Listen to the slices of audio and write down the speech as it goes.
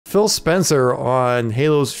Phil Spencer on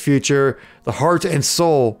Halo's future, the heart and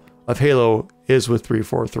soul of Halo is with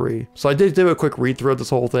 343. So I did do a quick read through of this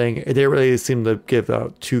whole thing. It didn't really seem to give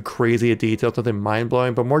out too crazy a detail, nothing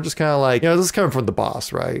mind-blowing, but more just kind of like, you know, this is coming from the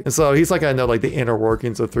boss, right? And so he's like, I know like the inner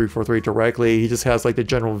workings of 343 directly. He just has like the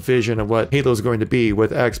general vision of what Halo is going to be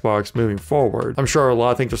with Xbox moving forward. I'm sure a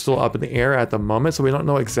lot of things are still up in the air at the moment, so we don't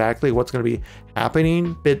know exactly what's going to be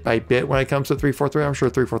happening bit by bit when it comes to 343. I'm sure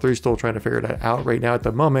 343 is still trying to figure that out right now at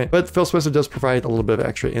the moment, but Phil Spencer does provide a little bit of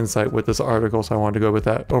extra insight with this article, so I wanted to go with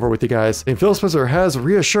that over with you guys. And Phil Spencer has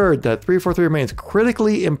reassured that 343 remains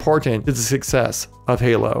critically important to the success of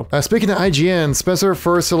Halo. Speaking to IGN, Spencer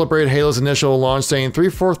first celebrated Halo's initial launch, saying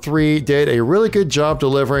 343 did a really good job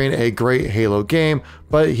delivering a great Halo game,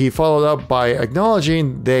 but he followed up by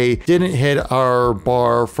acknowledging they didn't hit our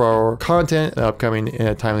bar for content upcoming in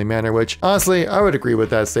a timely manner, which honestly, I would agree with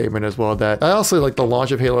that statement as well. That I also like the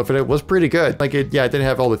launch of Halo Infinite was pretty good. Like it didn't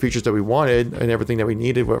have all the features that we wanted and everything that we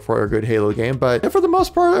needed for a good Halo game, but for the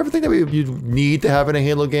most part, everything that you need to have in a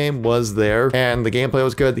Halo game was there, and the gameplay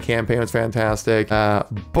was good, the campaign was fantastic,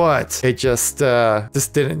 but it just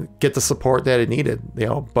didn't get the support that it needed. You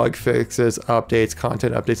know, bug fixes, updates,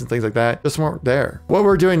 content updates, and things like that just weren't there. What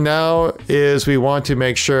we're doing now is we want to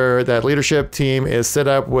make sure that leadership team is set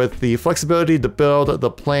up with the flexibility to build the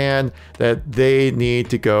plan that they need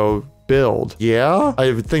to go build. Yeah,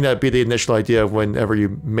 I would think that'd be the initial idea of whenever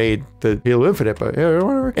you made the Halo Infinite, but yeah,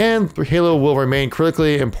 whatever. And Halo will remain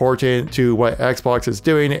critically important to what Xbox is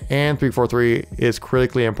doing, and 343 is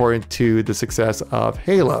critically important to the success of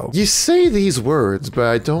Halo. You say these words, but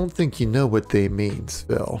I don't think you know what they mean,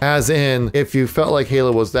 Phil. As in, if you felt like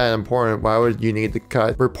Halo was that important, why would you need to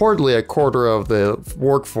cut reportedly a quarter of the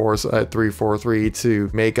workforce at 343 to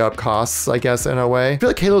make up costs, I guess, in a way? I feel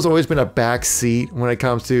like Halo's always been a backseat when it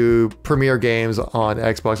comes to premier games on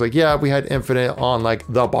Xbox. Like, yeah, we had Infinite on like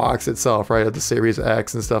the box itself, right, of the Series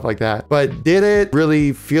X and stuff like that, but did it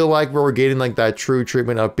really feel like we were getting like that true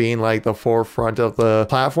treatment of being like the forefront of the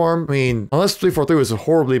platform? I mean, unless 343 was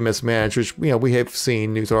horribly mismanaged, which, you know, we have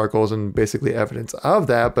seen news articles and basically evidence of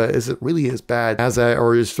that, but is it really as bad as that,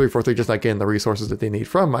 or is 343 just not getting the resources that they need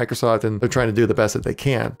from Microsoft and they're trying to do the best that they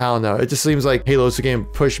can? I don't know. It just seems like Halo's getting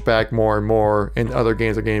pushed back more and more, and other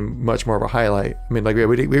games are getting much more of a highlight. I mean, like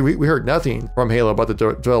we heard nothing from Halo about the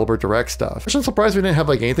developer direct stuff. I'm surprised we didn't have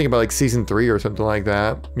like anything about like season 3 or something like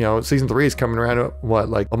that. You know, season 3 is coming around what,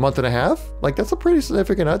 like a month and a half? Like that's a pretty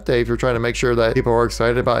significant update if you're trying to make sure that people are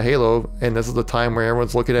excited about Halo, and this is the time where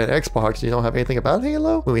everyone's looking at Xbox and you don't have anything about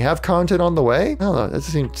Halo when we have content on the way. I don't know,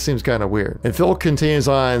 that seems kind of weird. And Phil continues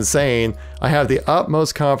on saying, I have the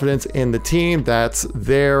utmost confidence in the team that's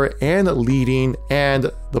there and leading,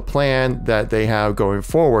 and the plan that they have going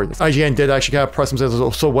forward. IGN did actually kind of press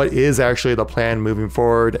themselves, so what is actually the plan moving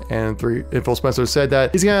forward? And Phil Spencer said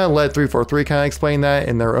that he's gonna let 343 kind of explain that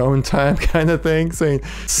in their own time, kind of thing, saying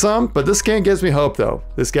but this game gives me hope though.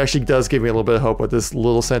 This actually does give me a little bit of hope with this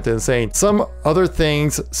little sentence saying some other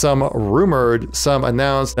things, some rumored, some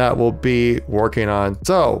announced that we'll be working on.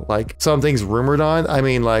 So like some things rumored on, I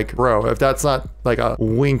mean, like, bro, if that's not like a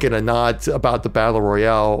wink and a nod about the Battle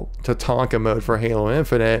Royale Tatanka mode for Halo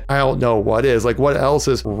Infinite, I don't know what is. Like, what else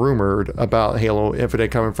is rumored about Halo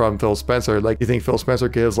Infinite coming from Phil Spencer? Like, do you think Phil Spencer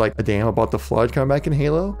gives like a damn about the Flood coming back in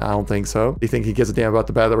Halo? I don't think so. Do you think he gives a damn about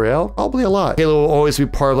the Battle Royale? Probably a lot. Halo will always be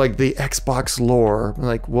part of like the Xbox lore. I'm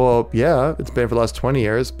like, well, yeah, it's been for the last 20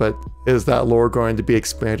 years, but is that lore going to be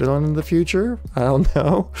expanded on in the future? I don't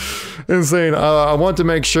know. And saying, I want to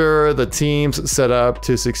make sure the team's set up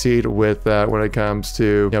to succeed with that when it comes to,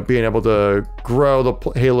 you know, being able to grow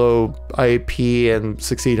the Halo IP and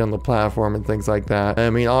succeed on the platform and things like that. I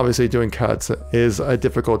mean, obviously doing cuts is a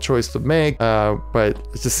difficult choice to make, but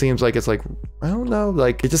it just seems like it's like, I don't know,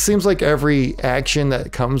 like it just seems like every action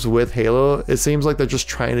that comes with Halo, it seems like they're just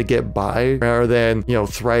trying to get by rather than, you know,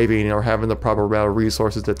 thriving or having the proper amount of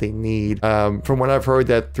resources that they need. From what I've heard,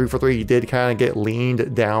 that 343 did kind of get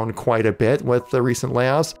leaned down quite a bit with the recent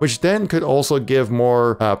layoffs, which then could also give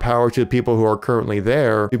more power to the people who are currently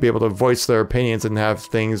there to be able to voice their opinions and have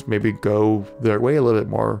things maybe go their way a little bit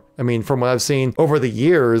more. I mean, from what I've seen over the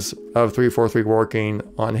years of 343 working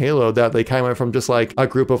on Halo, that they kind of went from just like a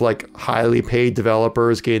group of like highly paid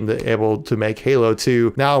developers getting able to make Halo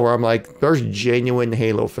to now where I'm like, there's genuine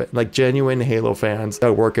Halo fans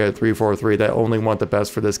that work at 343 that only want the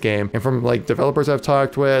best for this game. And from like developers I've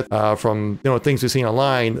talked with, from, you know, things we've seen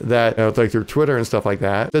online that like through Twitter and stuff like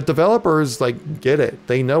that, the developers like get it.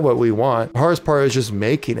 They know what we want. The hardest part is just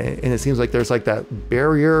making it. And it seems like there's like that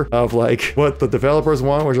barrier of like what the developers developers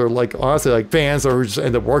want, which are like honestly like fans or who just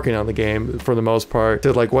end up working on the game for the most part,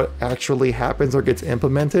 to like what actually happens or gets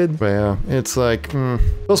implemented. But yeah, it's like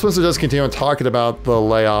Phil Spencer does continue on talking about the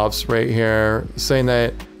layoffs right here, saying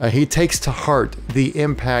that he takes to heart the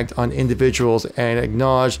impact on individuals and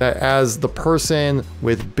acknowledge that as the person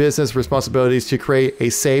with business responsibilities to create a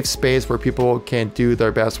safe space where people can do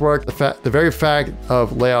their best work, the very fact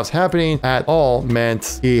of layoffs happening at all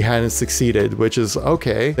meant he hadn't succeeded, which is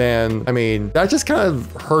okay. Then, I mean, that just kind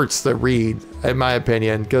of hurts the read, in my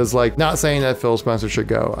opinion, because like, not saying that Phil Spencer should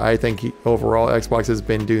go. I think overall Xbox has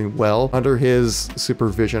been doing well under his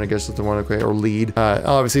supervision, I guess is the one to create, or lead.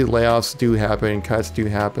 Obviously layoffs do happen, cuts do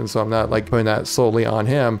happen, so I'm not like putting that solely on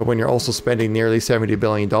him. But when you're also spending nearly $70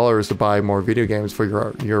 billion to buy more video games for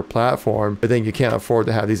your platform, I think you can't afford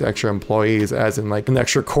to have these extra employees, as in like an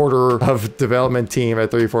extra quarter of development team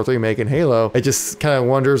at 343 making Halo. It just kind of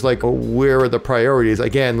wonders like, where are the priorities?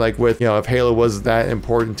 Again, like with, you know, if Halo was that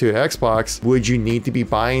important to Xbox, would you need to be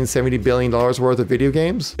buying $70 billion worth of video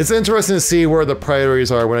games? It's interesting to see where the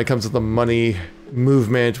priorities are when it comes to the money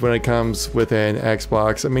movement when it comes within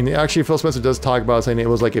Xbox. I mean, actually Phil Spencer does talk about saying it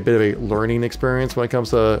was like a bit of a learning experience when it comes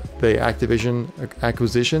to the Activision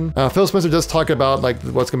acquisition. Phil Spencer does talk about like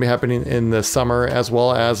what's going to be happening in the summer, as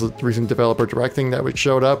well as the recent developer directing that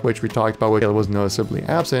showed up, which we talked about, which was noticeably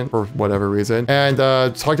absent for whatever reason, and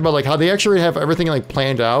talked about like how they actually have everything like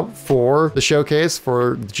planned out for the showcase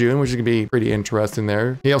for June, which is going to be pretty interesting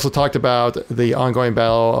there. He also talked about the ongoing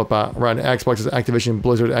battle around Xbox's Activision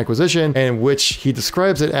Blizzard acquisition, in which he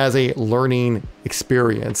describes it as a learning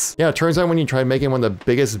experience. Yeah, it turns out when you try making one of the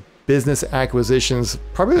biggest business acquisitions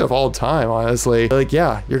probably of all time, honestly, like,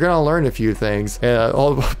 yeah, you're gonna learn a few things,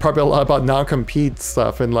 probably a lot about non-compete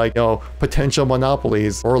stuff and like, you know, potential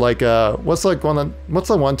monopolies, or like what's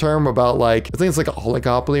the one term about, like, I think it's like a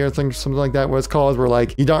oligopoly or something like that, what it's called, where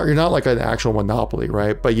like you're not like an actual monopoly,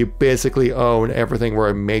 right, but you basically own everything where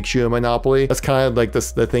it makes you a monopoly. That's kind of like the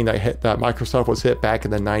thing that Microsoft was hit back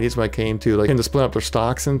in the 90s when it came to like to split up their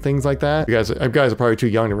stocks and things like that. You guys are probably too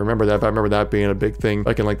young to remember that, but I remember that being a big thing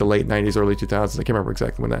like in like the late 90s, early 2000s. I can't remember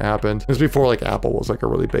exactly when that happened. It was before like Apple was like a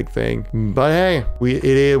really big thing. But hey, it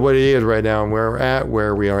is what it is right now, and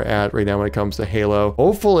where we are at right now when it comes to Halo.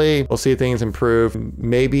 Hopefully we'll see things improve.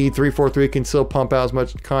 Maybe 343 can still pump out as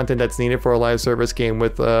much content that's needed for a live service game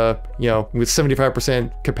with you know, with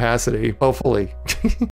 75% capacity, hopefully.